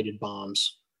laser guided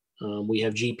bombs. We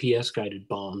have GPS guided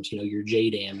bombs. Your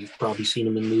JDAM. You've probably seen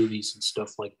them in movies and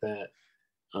stuff like that.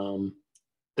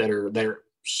 That are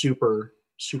super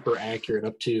accurate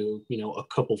up to a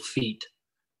couple feet.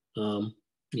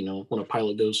 When a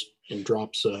pilot goes and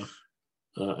drops a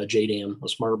JDAM, a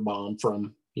smart bomb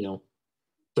from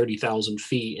 30,000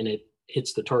 feet, and it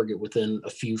hits the target within a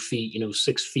few feet,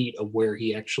 6 feet of where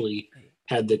he actually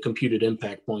had the computed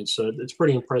impact point. So it's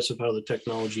pretty impressive how the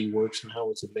technology works and how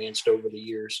it's advanced over the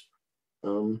years.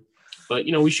 But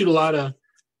we shoot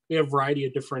we have a variety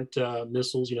of different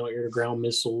missiles, air to ground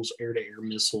missiles, air to air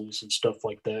missiles, and stuff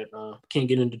like that. Can't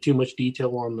get into too much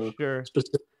detail on the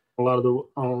specific a lot of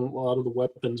the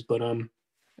weapons, but and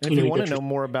if you want to know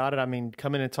more about it,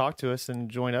 come in and talk to us and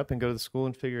join up and go to the school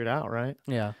and figure it out, right?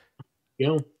 Yeah.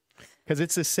 Because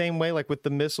it's the same way, like with the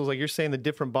missiles, like you're saying, the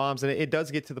different bombs, and it does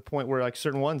get to the point where like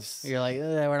certain ones, you're like,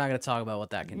 we're not going to talk about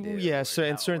what that can do. Yeah, so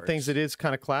and certain things it is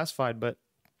kind of classified, but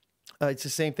it's the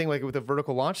same thing like with a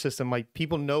vertical launch system. Like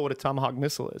people know what a Tomahawk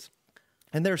missile is,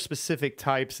 and there are specific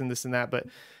types and this and that, but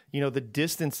the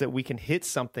distance that we can hit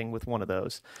something with one of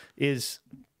those is,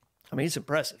 it's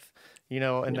impressive.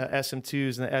 And the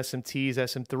SM2s and the SMTs,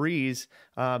 SM3s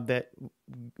that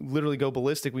literally go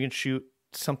ballistic, we can shoot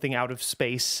something out of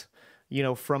space,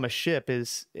 from a ship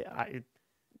it's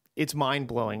mind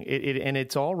blowing. And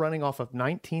it's all running off of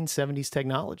 1970s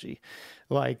technology.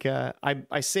 Like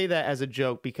I say that as a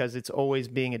joke because it's always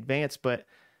being advanced, but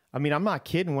I'm not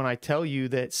kidding when I tell you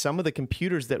that some of the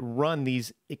computers that run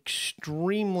these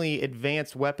extremely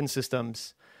advanced weapon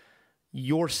systems,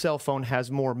 your cell phone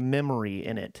has more memory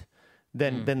in it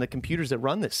than the computers that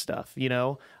run this stuff,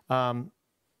 and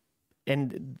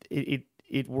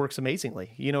it works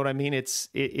amazingly. You know what I mean? It's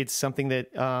something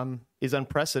that is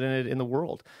unprecedented in the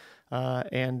world.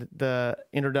 And the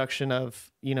introduction of,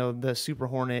 the Super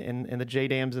Hornet and the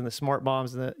JDAMs and the smart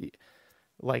bombs and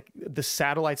the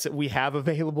satellites that we have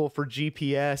available for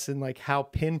GPS and like how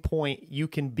pinpoint you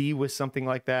can be with something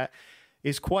like that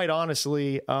is quite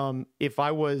honestly, if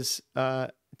I was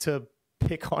to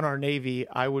pick on our Navy,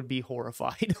 I would be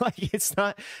horrified. Like it's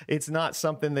not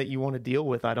something that you want to deal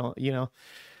with. I don't,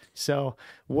 So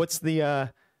what's the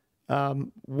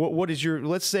what is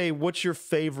what's your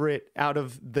favorite out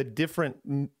of the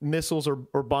different missiles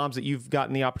or bombs that you've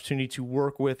gotten the opportunity to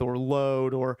work with or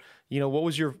load, or what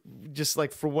was your, just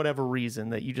like for whatever reason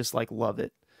that you just like love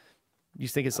it, you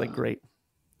think it's like great?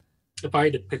 If I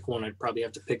had to pick one, I'd probably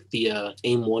have to pick the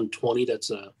AIM 120.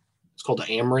 It's called the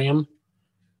AMRAAM.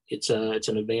 It's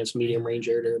an advanced medium range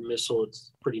air-to-air missile.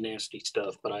 It's pretty nasty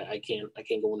stuff, but I can't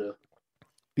go into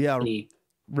any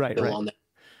right on that.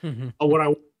 Mm-hmm. What I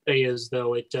would say is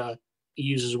though it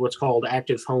uses what's called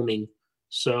active homing.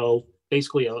 So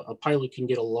basically, a pilot can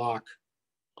get a lock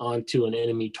onto an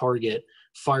enemy target,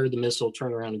 fire the missile,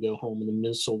 turn around, and go home, and the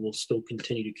missile will still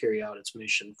continue to carry out its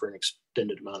mission for an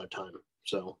extended amount of time.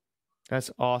 So.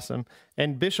 That's awesome.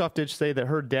 And Bischoff did say that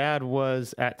her dad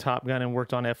was at Top Gun and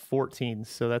worked on F-14,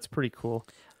 so that's pretty cool.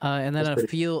 And then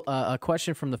a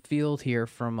question from the field here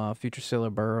from Future Sailor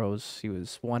Burrows. He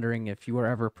was wondering if you were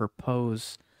ever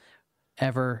proposed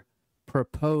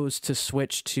to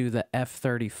switch to the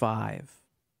F-35.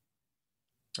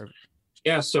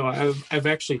 Yeah, so I've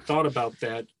actually thought about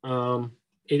that.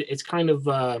 It's kind of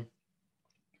a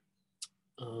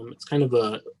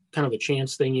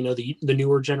chance thing. The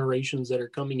newer generations that are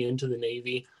coming into the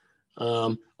Navy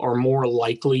are more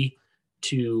likely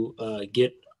to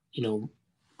get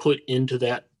put into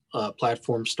that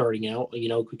platform starting out,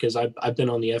 because I've been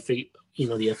on the F8, the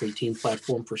F18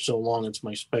 platform for so long. It's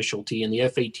my specialty, and the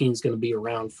F18 is going to be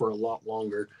around for a lot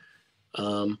longer,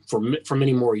 for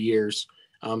many more years.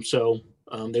 So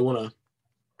they want to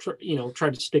try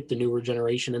to stick the newer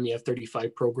generation in the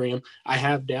F-35 program. I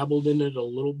have dabbled in it a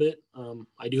little bit.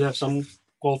 I do have some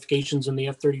qualifications in the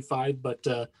F-35, but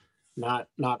not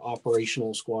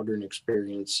operational squadron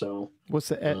experience. So what's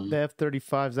the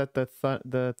F-35? Is that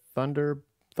the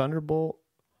Thunderbolt?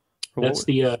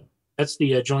 That's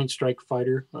the Joint Strike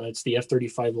Fighter. It's the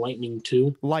F-35 Lightning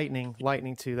II. Lightning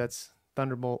II. That's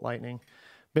Thunderbolt Lightning.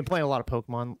 Been playing a lot of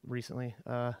Pokemon recently.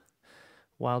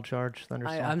 Wild Charge,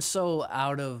 Thunderstorm. I'm so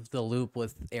out of the loop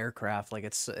with aircraft. Like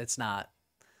it's not.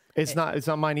 It's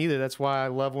not mine either. That's why I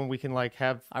love when we can like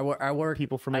have I work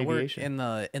people from aviation.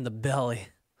 I work in the belly.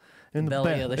 In the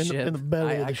belly of the ship. In the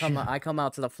belly of the ship. I come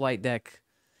out to the flight deck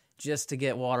just to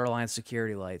get waterline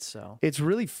security lights. So it's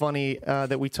really funny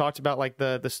that we talked about like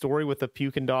the story with the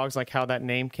puking dogs, like how that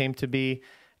name came to be,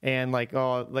 and like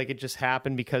it just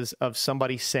happened because of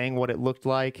somebody saying what it looked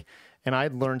like. And I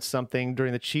had learned something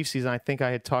during the Chief season. I think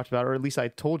I had talked about, or at least I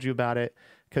told you about it,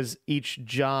 because each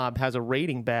job has a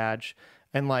rating badge,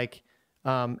 and like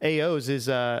AO's is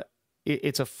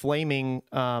it's a flaming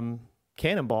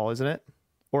cannonball, isn't it?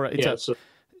 Or it's a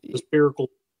spherical.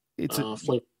 It's a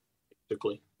flame,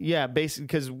 basically. Yeah, basically,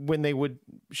 because when they would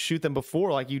shoot them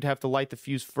before, like you'd have to light the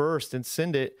fuse first and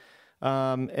send it,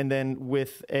 and then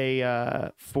with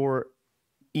for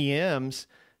EMs.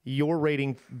 Your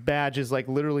rating badge is like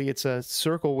literally it's a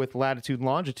circle with latitude and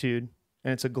longitude,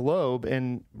 and it's a globe.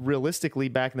 And realistically,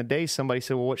 back in the day, somebody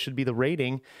said, well, what should be the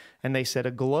rating? And they said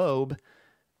a globe.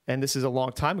 And this is a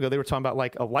long time ago. They were talking about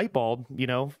like a light bulb.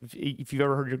 If you've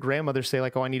ever heard your grandmother say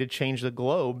like, oh, I need to change the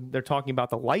globe, they're talking about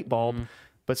the light bulb. Mm-hmm.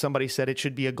 But somebody said it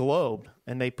should be a globe,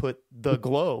 and they put the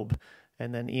globe.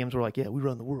 And then EMs were like, yeah, we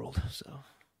run the world. So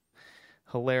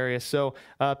hilarious. So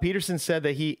Peterson said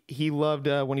that he loved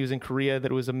when he was in Korea,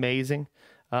 that it was amazing.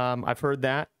 I've heard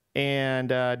that. And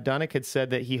Dunnick had said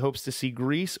that he hopes to see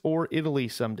Greece or Italy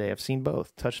someday. I've seen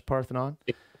both. Touched Parthenon.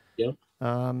 Yeah.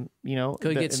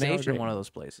 Could get staged in one of those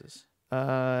places.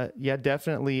 Yeah,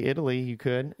 definitely Italy. You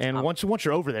could. And once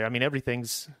you're over there, I mean,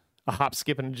 everything's a hop,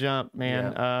 skip, and a jump,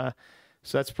 man. Yeah.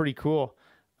 So that's pretty cool.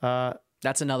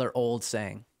 That's another old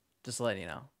saying. Just letting you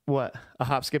know. What? A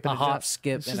hop, skip, and a jump? A hop,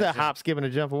 skip, It's just a hop, skip, and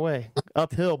a jump away.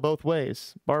 Uphill both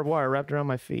ways. Barbed wire wrapped around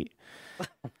my feet.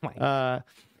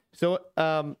 So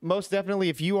most definitely,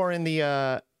 if you are in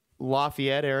the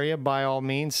Lafayette area, by all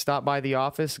means, stop by the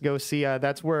office. Go see.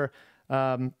 That's where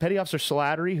Petty Officer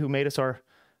Slattery, who made us our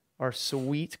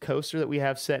sweet coaster that we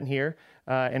have set in here,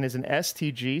 and is an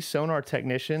STG, sonar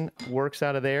technician, works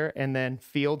out of there. And then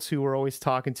Fields, who we're always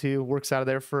talking to, works out of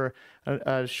there for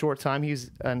a short time.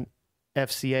 He's an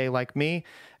FCA like me.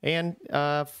 And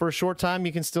for a short time,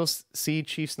 you can still see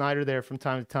Chief Snyder there from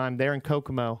time to time there in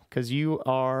Kokomo, because you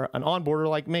are an onboarder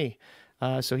like me.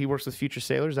 So he works with future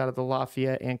sailors out of the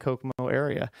Lafayette and Kokomo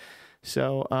area.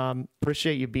 So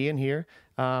appreciate you being here.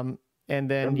 And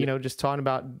then, just talking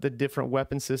about the different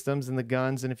weapon systems and the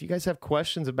guns. And if you guys have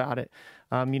questions about it,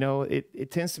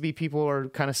 it tends to be people are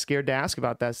kind of scared to ask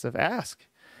about that stuff. Ask.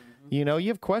 You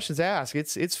have questions, ask.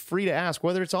 It's free to ask,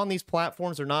 whether it's on these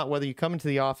platforms or not, whether you come into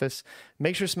the office.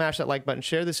 Make sure to smash that like button,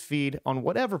 share this feed on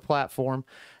whatever platform,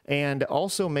 and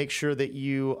also make sure that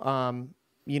you,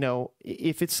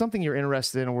 if it's something you're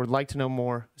interested in or would like to know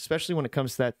more, especially when it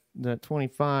comes to that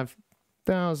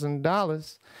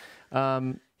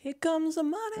 $25,000. Here comes the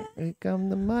money. Here comes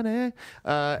the money.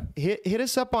 Hit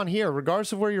us up on here,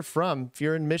 regardless of where you're from. If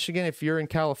you're in Michigan, if you're in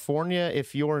California,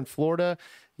 if you're in Florida,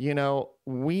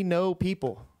 we know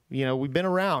people. We've been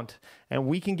around, and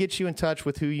we can get you in touch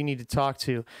with who you need to talk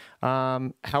to.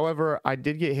 However, I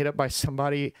did get hit up by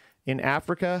somebody in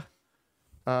Africa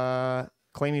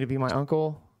claiming to be my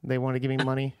uncle. They wanted to give me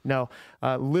money. No,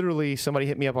 literally somebody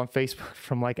hit me up on Facebook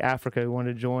from like Africa who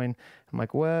wanted to join. I'm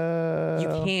like, well, you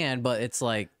can, but it's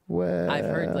like, I've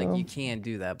heard like you can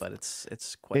do that, but it's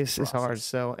quite. It's hard.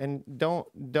 So, and don't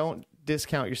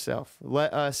discount yourself.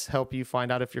 Let us help you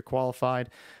find out if you're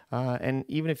qualified. And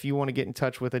even if you want to get in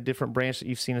touch with a different branch that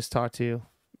you've seen us talk to,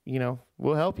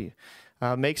 we'll help you.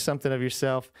 Make something of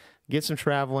yourself. Get some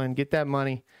traveling. Get that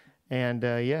money. And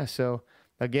so.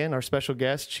 Again, our special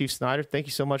guest, Chief Snyder, thank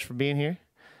you so much for being here.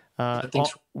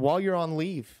 While you're on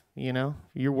leave,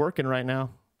 you're working right now.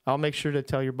 I'll make sure to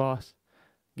tell your boss.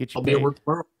 Get you I'll paid. be at work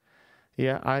tomorrow.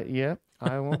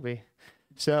 I won't be.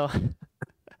 So,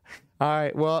 all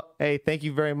right. Well, hey, thank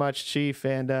you very much, Chief.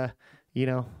 And,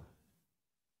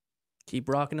 keep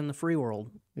rocking in the free world.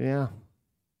 Yeah.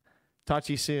 Talk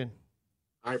to you soon.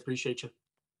 I appreciate you.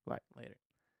 Bye. Later.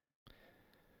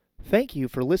 Thank you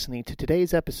for listening to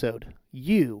today's episode.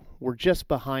 You were just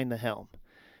behind the helm.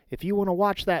 If you want to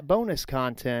watch that bonus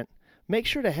content, make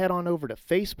sure to head on over to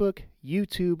Facebook,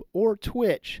 YouTube, or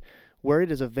Twitch, where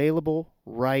it is available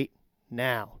right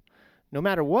now. No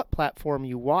matter what platform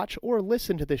you watch or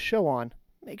listen to this show on,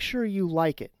 make sure you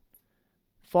like it,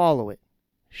 follow it,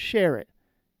 share it,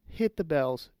 hit the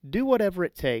bells, do whatever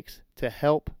it takes to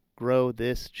help grow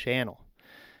this channel.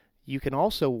 You can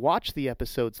also watch the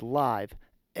episodes live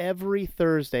every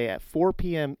Thursday at 4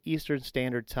 p.m. Eastern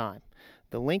Standard Time.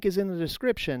 The link is in the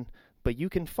description, but you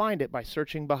can find it by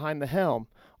searching Behind the Helm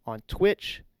on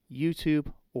Twitch,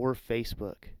 YouTube, or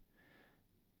Facebook.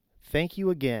 Thank you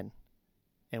again,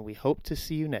 and we hope to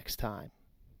see you next time.